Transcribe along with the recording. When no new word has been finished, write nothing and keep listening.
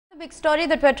Big story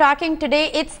that we're tracking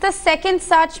today. It's the second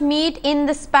such meet in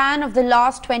the span of the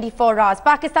last 24 hours.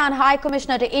 Pakistan High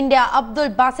Commissioner to India Abdul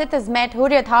Basit has met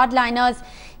Hurriyat hardliners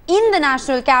in the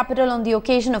national capital on the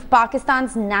occasion of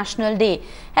Pakistan's National Day.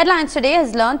 Headlines today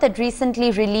has learnt that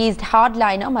recently released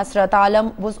hardliner Masarat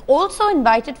Alam was also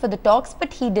invited for the talks,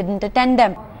 but he didn't attend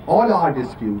them. All our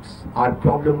disputes are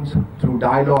problems through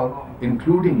dialogue,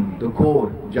 including the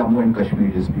core Jammu and Kashmir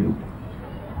dispute.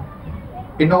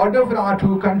 In order for our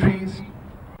two countries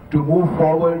to move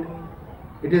forward,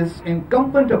 it is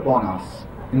incumbent upon us,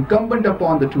 incumbent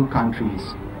upon the two countries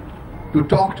to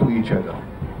talk to each other,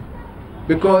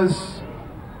 because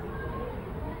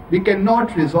we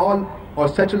cannot resolve or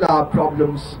settle our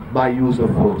problems by use of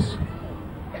force.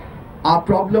 Our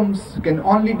problems can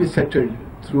only be settled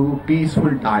through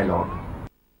peaceful dialogue.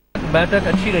 बैठक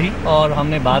अच्छी रही और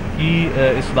हमने बात की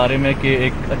इस बारे में कि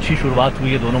एक अच्छी शुरुआत हुई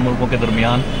है दोनों मुल्कों के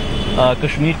दरमियान।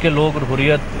 कश्मीर के लोग और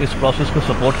हुर्रियत इस प्रोसेस को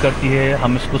सपोर्ट करती है,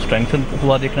 हम इसको स्ट्रेंथन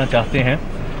हुआ देखना चाहते हैं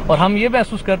और हम ये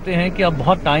महसूस करते हैं कि अब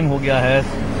बहुत टाइम हो गया है,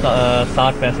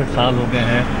 60-65 साल हो गए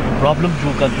हैं, प्रॉब्लम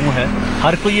जो का जो है,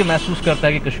 हर कोई ये महसूस करता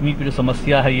है कि कश्मीर की जो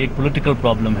समस्या है ये एक पॉलिटिकल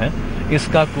प्रॉब्लम है,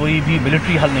 इसका कोई भी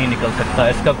मिलिट्री हल नहीं निकल सकता,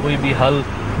 इसका कोई भी हल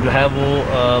जो है वो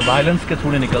वायलेंस के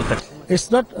थ्रू निकल सकता।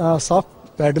 It's not soft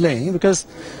pedaling because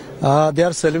they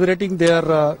are celebrating their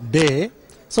day,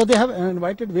 so they have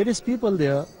invited various people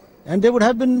there. And they would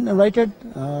have been invited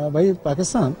by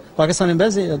Pakistan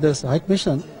Embassy, this High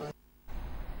Commission.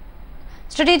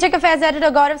 Strategic Affairs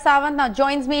Editor Gaurav Sawant now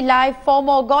joins me live for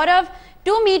more. Gaurav,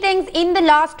 two meetings in the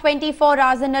last 24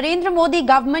 hours. The Narendra Modi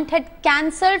government had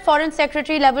cancelled Foreign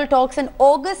Secretary level talks in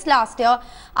August last year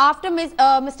after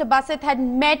Mr. Basit had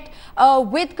met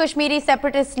with Kashmiri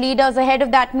separatist leaders ahead of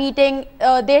that meeting.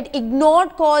 They had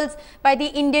ignored calls by the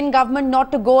Indian government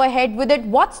not to go ahead with it.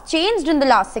 What's changed in the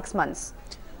last 6 months?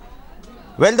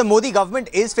 Well, the Modi government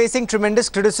is facing tremendous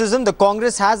criticism. The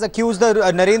Congress has accused the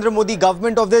Narendra Modi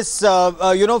government of this,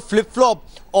 flip-flop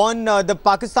on the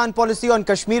Pakistan policy, on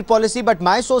Kashmir policy. But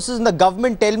my sources in the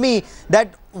government tell me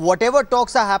that whatever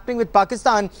talks are happening with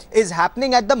Pakistan is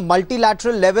happening at the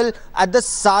multilateral level, at the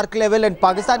SAARC level, and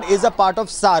Pakistan is a part of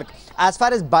SAARC. As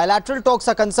far as bilateral talks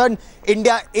are concerned,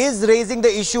 India is raising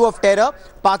the issue of terror.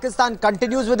 Pakistan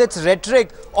continues with its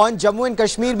rhetoric on Jammu and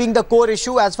Kashmir being the core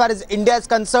issue. As far as India is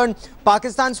concerned,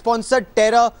 Pakistan-sponsored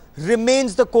terror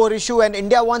remains the core issue, and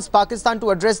India wants Pakistan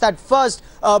to address that first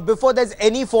before there's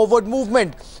any forward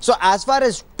movement. So as far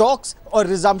as talks or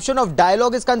resumption of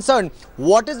dialogue is concerned,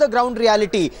 what is the ground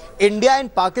reality? India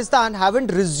and Pakistan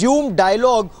haven't resumed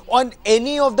dialogue on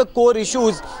any of the core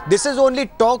issues. This is only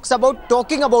talks about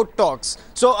talking about talks.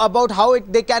 So about how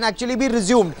they can actually be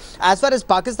resumed. As far as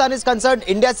Pakistan is concerned,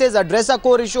 India says address a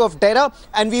core issue of terror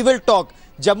and we will talk.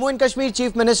 Jammu and Kashmir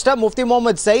Chief Minister Mufti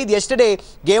Mohammad Saeed yesterday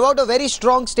gave out a very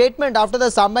strong statement after the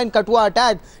Samba and Kathua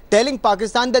attack, telling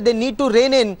Pakistan that they need to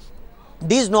rein in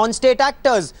these non-state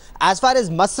actors. As far as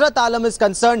Masarat Alam is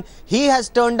concerned, he has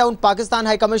turned down Pakistan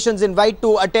High Commission's invite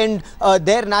to attend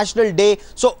their National Day.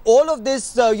 So all of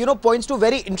this, points to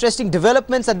very interesting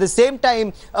developments. At the same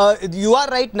time, you are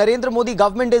right, Narendra Modi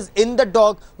government is in the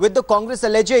dock with the Congress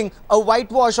alleging a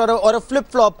whitewash or a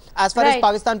flip-flop as far as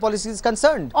Pakistan policy is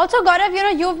concerned. Also,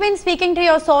 Gaurav, you've been speaking to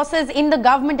your sources in the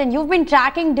government and you've been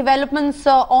tracking developments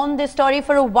on this story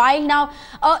for a while now.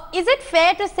 Is it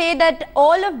fair to say that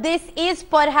all of this is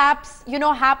perhaps,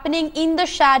 happening in the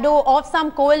shadow of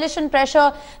some coalition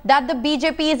pressure that the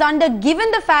BJP is under, given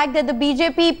the fact that the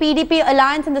BJP-PDP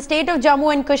alliance in the state of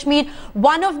Jammu and Kashmir,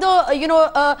 one of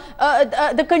the,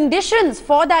 the conditions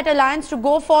for that alliance to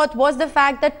go forth was the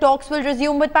fact that talks will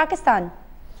resume with Pakistan?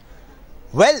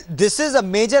 Well, this is a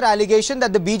major allegation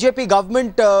that the BJP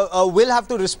government will have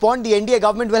to respond. The NDA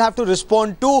government will have to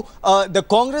respond to. The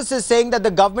Congress is saying that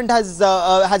the government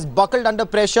has buckled under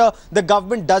pressure. The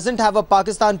government doesn't have a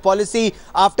Pakistan policy.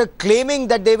 After claiming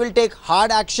that they will take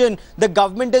hard action, the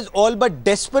government is all but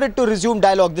desperate to resume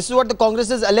dialogue. This is what the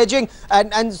Congress is alleging,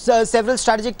 and several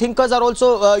strategic thinkers are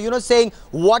also, saying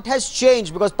what has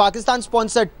changed, because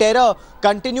Pakistan-sponsored terror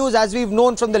continues, as we've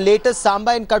known from the latest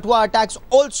Samba and Kathua attacks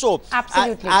also. Absolutely.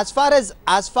 As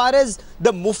far as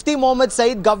the Mufti Mohammad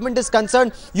Saeed government is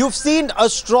concerned, you've seen a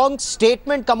strong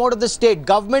statement come out of the state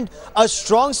government. A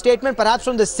strong statement perhaps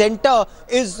from the center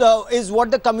is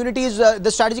what the community is, the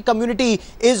strategic community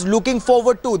is looking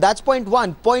forward to. That's point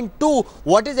one. Point two,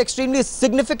 what is extremely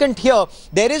significant here,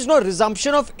 there is no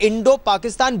resumption of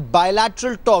Indo-Pakistan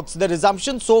bilateral talks. The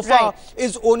resumption so far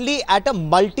is only at a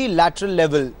multilateral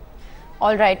level.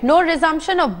 All right, no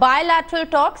resumption of bilateral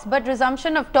talks, but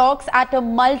resumption of talks at a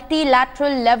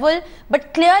multilateral level.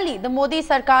 But clearly, the Modi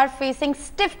Sarkar facing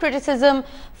stiff criticism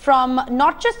from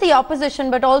not just the opposition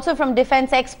but also from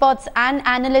defense experts and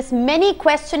analysts, many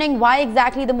questioning why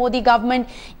exactly the Modi government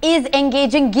is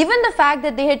engaging, given the fact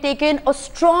that they had taken a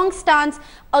strong stance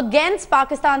against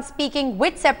Pakistan speaking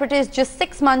with separatists just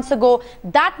 6 months ago.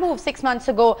 That move 6 months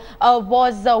ago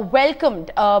was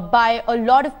welcomed by a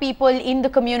lot of people in the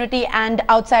community and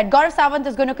outside. Gaurav Sawant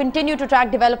is going to continue to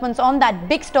track developments on that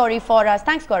big story for us.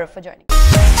 Thanks, Gaurav, for joining.